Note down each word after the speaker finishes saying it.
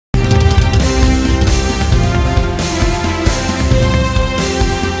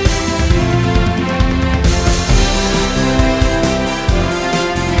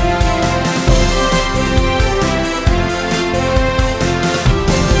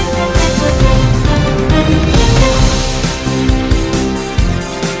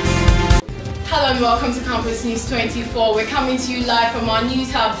Campus News 24. We're coming to you live from our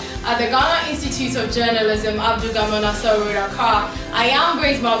news hub at the Ghana Institute of Journalism, Abdul Gamal Nasser Road, Accra. I am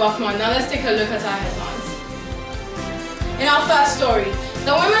Grace Babakman. Now let's take a look at our headlines. In our first story,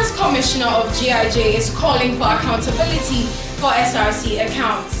 the Women's Commissioner of GIJ is calling for accountability for SRC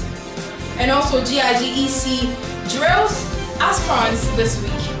accounts. And also GIJ-SRC drills aspirants this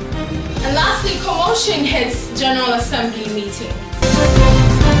week. And lastly, Commotion hits General Assembly meeting.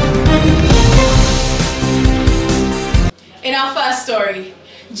 In our first story,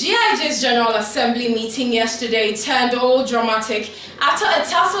 GIJ's General Assembly meeting yesterday turned all dramatic after a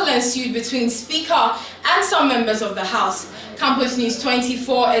tussle ensued between Speaker and some members of the House. Campus News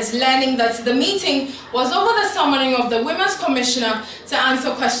 24 is learning that the meeting was over the summoning of the Women's Commissioner to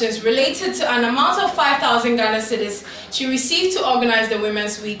answer questions related to an amount of 5,000 Ghana cedis she received to organize the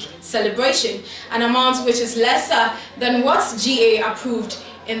Women's Week celebration, an amount which is lesser than what GA approved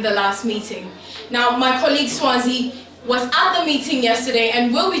in the last meeting. Now, my colleague Swansea was at the meeting yesterday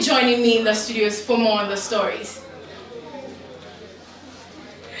and will be joining me in the studios for more on the stories.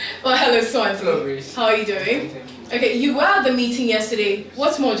 Well, hello Swansea. Hello Grace. How are you doing? Thank you. Okay, you were at the meeting yesterday.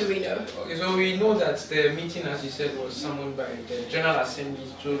 What more do we know? Okay, so we know that the meeting, as you said, was summoned by the General Assembly,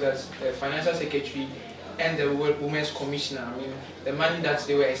 so that the Financial Secretary and the Women's Commissioner, the money that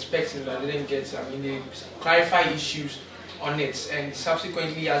they were expecting that they didn't get, they clarify issues on it, and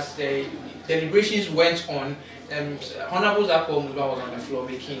subsequently as the deliberations went on, Honorable Zakpo Muba was on the floor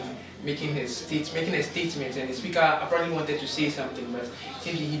making a statement, and the Speaker apparently wanted to say something, but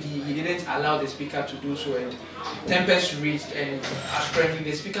he didn't allow the Speaker to do so, and tempest reached, and apparently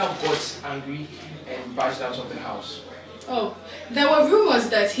the Speaker got angry and barged out of the House. Oh, there were rumors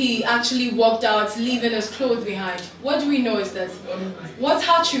that he actually walked out, leaving his clothes behind. What do we know is that?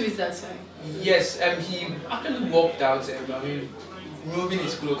 How true is that, sir? Yes, he actually walked out, removing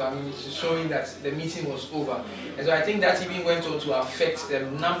his cloak, showing that the meeting was over. And so I think that even went on to affect the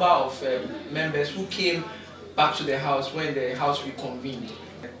number of members who came back to the House when the House reconvened.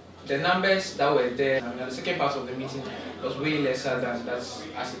 The numbers that were there, the second part of the meeting was way lesser than as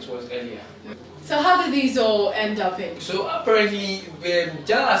it was earlier. So how did these all end up in? So apparently the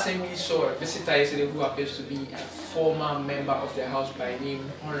General Assembly saw a visitor yesterday who appears to be a former member of the House by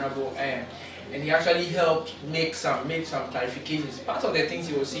name Honorable Iron, and he actually helped make some clarifications. Part of the things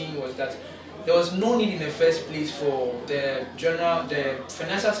he was saying was that there was no need in the first place for the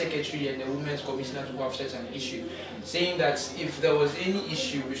Financial Secretary and the Women's Commissioner to have such an issue, saying that if there was any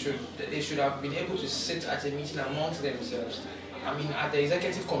issue, they should have been able to sit at a meeting amongst themselves, at the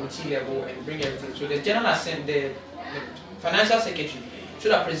executive committee level, and bring everything. So the General Assembly, the Financial Secretary,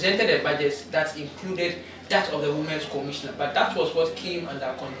 should have presented a budget that included that of the Women's Commissioner, but that was what came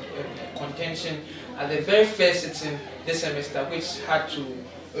under contention at the very first sitting this semester, which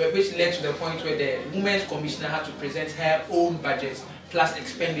led to the point where the Women's Commissioner had to present her own budget plus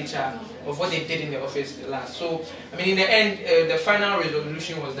expenditure of what they did in the office last. So, in the end, the final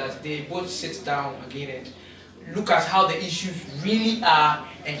resolution was that they both sit down again and look at how the issues really are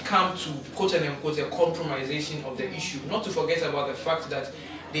and come to quote and unquote a compromisation of the issue. Not to forget about the fact that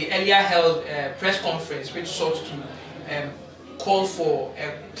they earlier held a press conference which sought to call for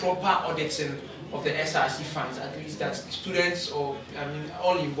a proper auditing of the SRC funds, at least that students or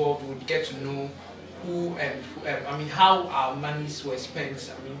all involved would get to know who and how our monies were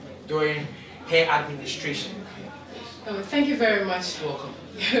spent during her administration. Oh, thank you very much. You're welcome.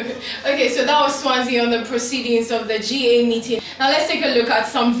 Okay, so that was Swansea on the proceedings of the GA meeting. Now let's take a look at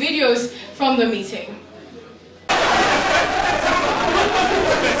some videos from the meeting.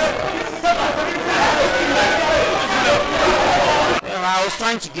 I was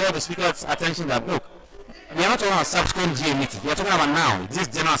trying to get the Speaker's attention that, look, we are not talking about subsequent GA meeting. We are talking about now. This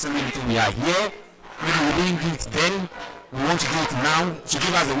General Assembly meeting, we are here. Maybe we didn't do it then. We want to do it now. So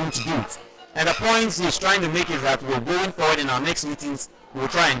give us the room to do it. And the point he's trying to make is that we're going forward in our next meetings. We'll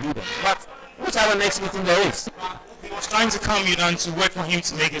try and do them. But whichever next meeting there is. He was trying to calm you down to wait for him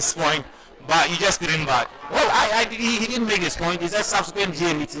to make his point, but you just didn't back. Well, he didn't make his point. He said subsequent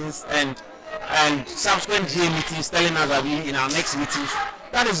GA meetings and subsequent GA meetings telling us that we in our next meetings.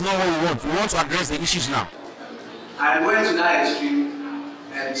 That is not what we want. We want to address the issues now. I went to that extreme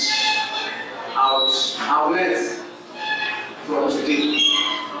and I'll let from today.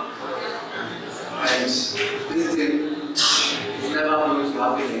 And this thing is never going to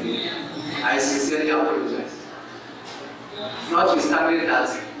happen again. I sincerely apologize. Notwithstanding that,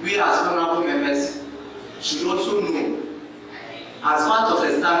 we as honorable members should also know, as part of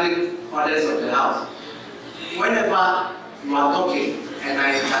the standing orders of the House, whenever you are talking and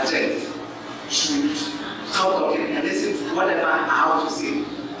I interject, should stop talking and listen to whatever I have to say.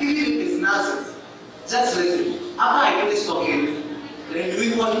 Even if it's nonsense, Just listen. After I finish talking, then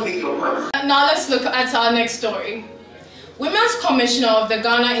you want to make your point. Now let's look at our next story. Women's Commissioner of the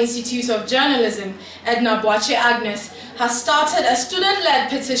Ghana Institute of Journalism, Edna Boache Agnes, has started a student-led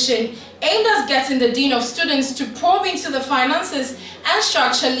petition aimed at getting the Dean of Students to probe into the finances and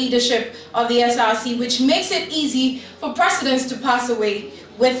structure leadership of the SRC, which makes it easy for presidents to pass away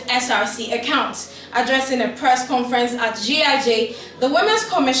with SRC accounts. Addressing a press conference at GIJ, the Women's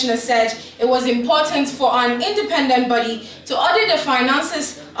Commissioner said it was important for an independent body to audit the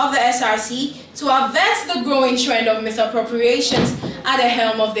finances of the SRC to avert the growing trend of misappropriations at the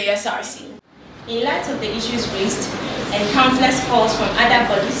helm of the SRC. In light of the issues raised and countless calls from other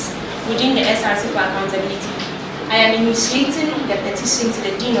bodies within the SRC for accountability, I am initiating the petition to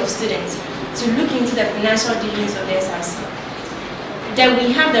the Dean of Students to look into the financial dealings of the SRC. Then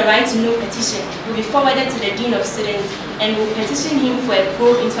we have the right to know petition will be forwarded to the Dean of Students and will petition him for a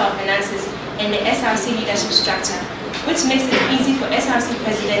probe into our finances and the SRC leadership structure, which makes it easy for SRC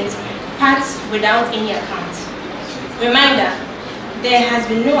presidents part without any account. Reminder, there has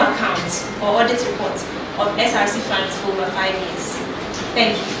been no account or audit report of SRC funds for over 5 years.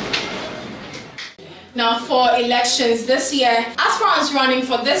 Thank you. Now for elections this year, aspirants running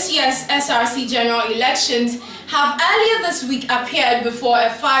for this year's SRC general elections have earlier this week appeared before a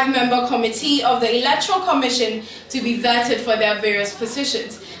 5-member committee of the Electoral Commission to be vetted for their various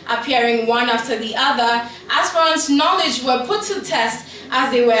positions. Appearing one after the other, aspirants' knowledge were put to test as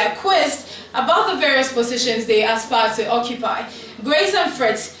they were quizzed about the various positions they aspired to occupy. Grace and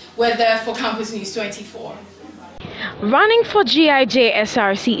Fritz were there for Campus News 24. Running for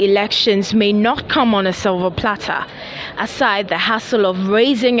GIJ-SRC elections may not come on a silver platter. Aside the hassle of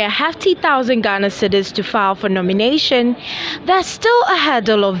raising a hefty 1,000 Ghana cedis to file for nomination, there's still a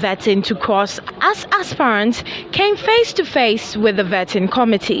hurdle of vetting to cross as aspirants came face to face with the vetting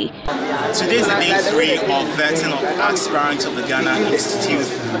committee. Today is day 3 of vetting of aspirants of the Ghana Institute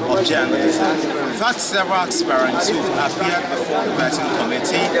of Journalism. We've had several aspirants who've appeared before the vetting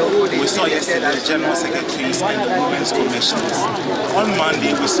committee. We saw yesterday the General Secretaries and the Women's Commissioners. On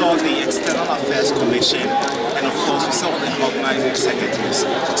Monday, we saw the External Affairs Commission, and of course, we saw the Organizing Secretaries.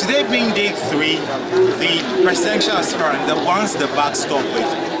 Today being day 3, the presidential aspirant, the ones the buck stop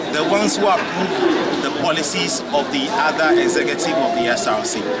with, the ones who approve the policies of the other executive of the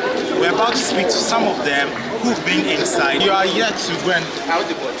SRC. We're about to speak to some of them who've been inside. You are yet to go and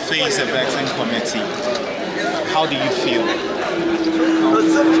face a vetting committee. How do you feel?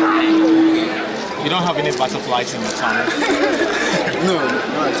 You don't have any butterflies in your tongue? No,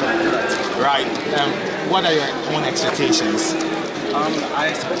 not at all. Right. What are your own expectations? I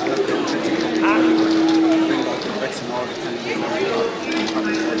expect that the committee bring out the best in all the candidates,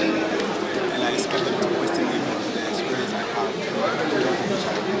 and I expect them to question me the experience I have.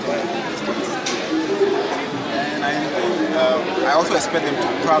 And I also expect them to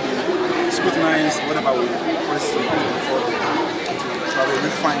probably scrutinize whatever we policy before to probably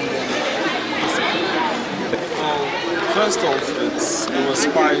refine them. First off, it was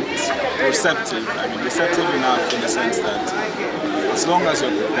quite receptive. I mean, receptive enough in the sense that as long as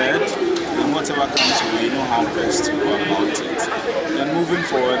you're prepared, then whatever comes to you, you know how best to go about it. Then moving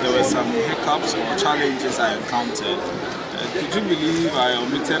forward, there were some hiccups or challenges I encountered. Could you believe I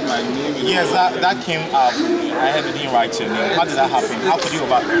omitted my name? Yes, that came up. I had to write your name. How did that happen? How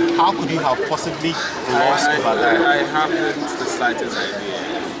could you have possibly lost over that? I haven't the slightest idea.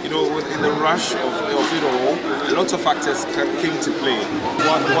 You know, in the rush of it all, a lot of factors came to play.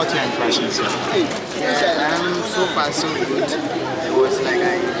 What your impressions? So far so good. It was like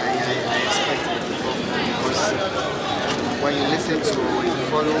I expected because when you listen to or you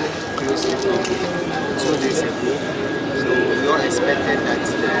follow closely from 2 days ago, so we all expected that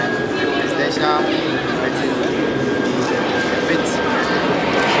the presidential vetting would be a bit. So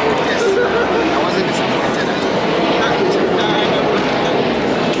yes, I wasn't disappointed at all.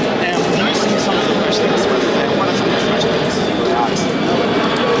 Some of the questions, what are some of the questions you were asked?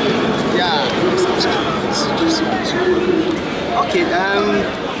 Yeah. Okay,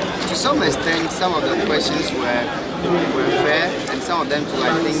 to some extent, some of the questions were fair, and some of them too, I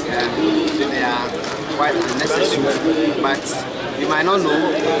think they are quite unnecessary. But you might not know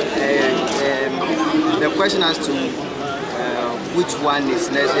the question as to which one is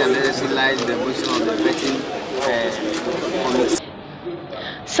necessary and unnecessary lies in the position of the vetting committee.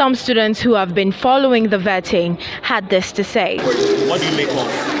 Some students who have been following the vetting had this to say. What do you make of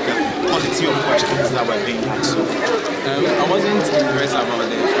the quality of questions that were being asked? I wasn't impressed about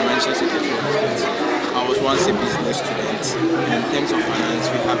the financial secretary. I was once a business student, in terms of finance,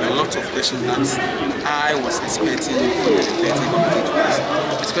 we have a lot of questions that I was expecting from the vetting committee to ask.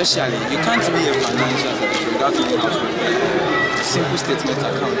 Especially, you can't be a financial secretary without knowing how to prepare a simple statement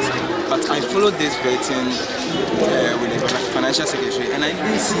account. But I followed this vetting with the financial secretary, and I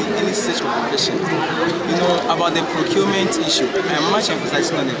didn't see any such obligation. You know, about the procurement issue, I'm much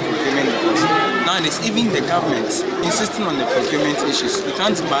emphasizing on the procurement because nowadays even the government insisting on the procurement issues. You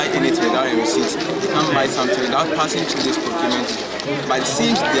can't buy anything without a receipt. You can't buy something without passing through this procurement. But it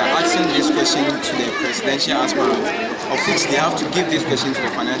seems they are asking this question to the presidential aspirant, of which they have to give this question to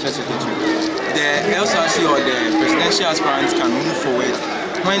the financial secretary. The LSRC or the presidential aspirants can move forward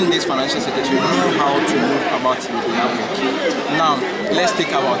when this financial secretary know how to move about that work. Now, let's think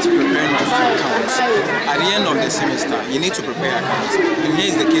about preparing of accounts. At the end of the semester, you need to prepare accounts. And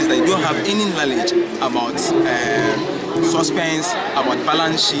here is the case that you don't have any knowledge about suspense, about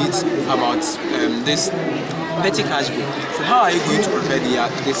balance sheets, about this petty cash book. So how are you going to prepare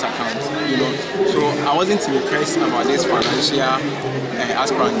this account? You know, so I wasn't impressed about this financial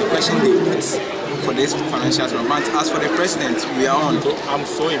aspirant. The question they put for this financial aspirant. But as for the president, we are on. So I'm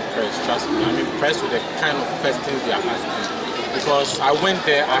so impressed. Trust me, I'm impressed with the kind of questions they are asking. Because I went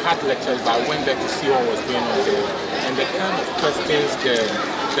there, I had lectures, but I went there to see what was going on there. And the kind of questions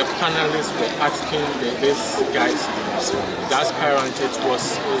the panelists were asking these guys, the aspirants, it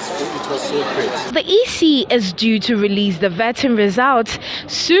was so great. The EC is due to release the vetting results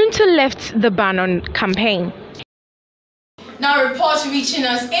soon to lift the ban on campaign. Now, reports reaching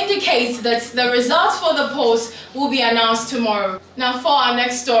us indicates that the results for the polls will be announced tomorrow. Now, for our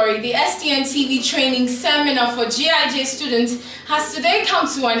next story, the STN TV training seminar for GIJ students has today come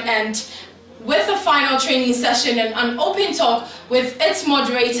to an end with a final training session and an open talk with its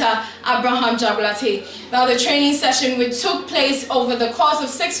moderator, Abraham Jablate. Now, the training session, which took place over the course of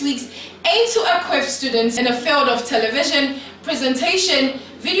 6 weeks, aimed to equip students in the field of television, presentation,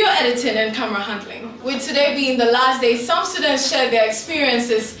 video editing, and camera handling. With today being the last day, some students shared their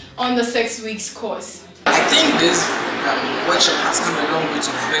experiences on the 6 weeks course. I think this workshop has come a long way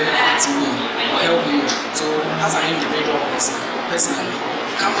to benefit me or help me. So, as an individual person, personally,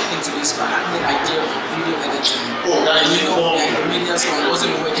 coming into this school, I had the idea of video editing. And you know, in the media school, I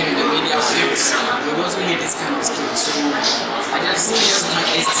wasn't working in the media fields. We also need this kind of skills. So I just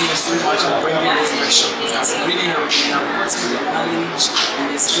thank STN so much for bringing this workshop. It has really helped me. I'm putting the knowledge and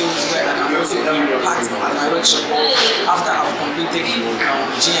the skills where I can also impact at my workshop. After I've completed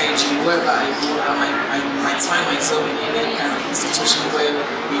GIJ, whereby I might find myself in any kind of institution where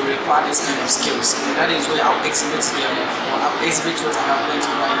we require this kind of skills. And that is where I'll exhibit them, or I'll exhibit what I have learned.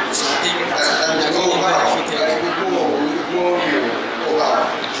 So I think it has really benefited.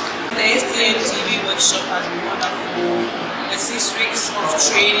 The STN TV workshop has been wonderful. The 6 weeks of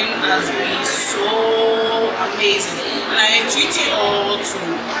training has been so amazing. And I entreat you all to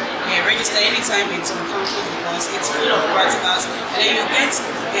register anytime it's on campus because it's full of practicals. And then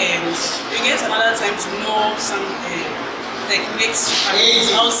you get another time to know some techniques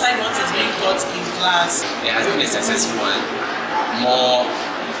outside what is being taught in class. It has been a successful one. More,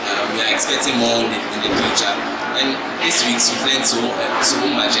 we are expecting more in the future, and this week's we've learned so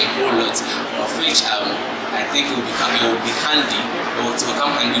much, a whole lot, of which I think it will be handy, or to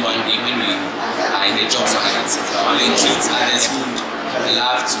become handy one day when we are in the jobs market. I will entreat others who would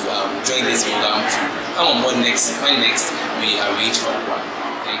love to join this program to come on board when next we arrange for one.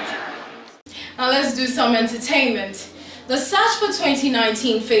 Thank you. Now let's do some entertainment. The search for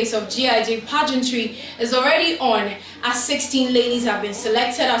 2019 Face of GIJ pageantry is already on, as 16 ladies have been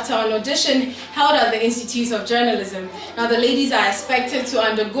selected after an audition held at the Institute of Journalism. Now, the ladies are expected to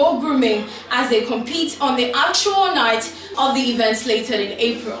undergo grooming as they compete on the actual night of the event slated in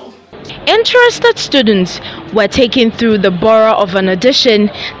April. Interested students were taken through the borough of an audition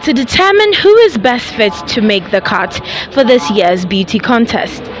to determine who is best fit to make the cut for this year's beauty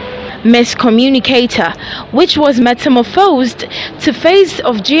contest. Miss Communicator, which was metamorphosed to Face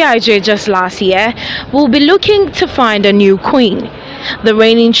of GIJ just last year, will be looking to find a new queen. The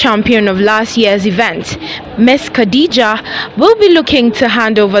reigning champion of last year's event, Miss Khadija, will be looking to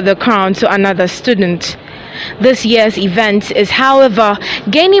hand over the crown to another student. This year's event is, however,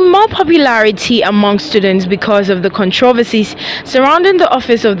 gaining more popularity among students because of the controversies surrounding the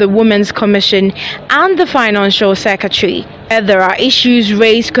office of the Women's Commission and the Financial Secretary. There are issues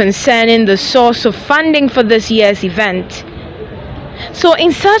raised concerning the source of funding for this year's event. So,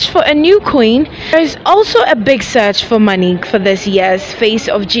 in search for a new queen, there is also a big search for money for this year's Face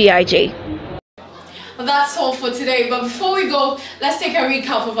of GIJ. Well, that's all for today, but before we go, let's take a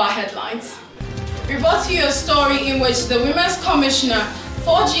recap of our headlines. We brought to you a story in which the Women's Commissioner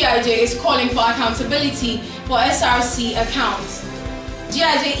GIJ is calling for accountability for SRC accounts.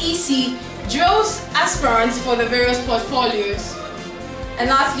 GIJ-EC drills aspirants for the various portfolios. And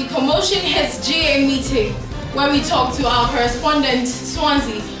lastly, Commotion has GA meeting where we talk to our correspondent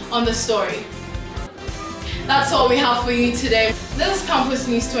Swansea on the story. That's all we have for you today. This is Campus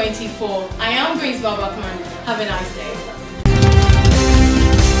News 24. I am Grace Babakman. Have a nice day.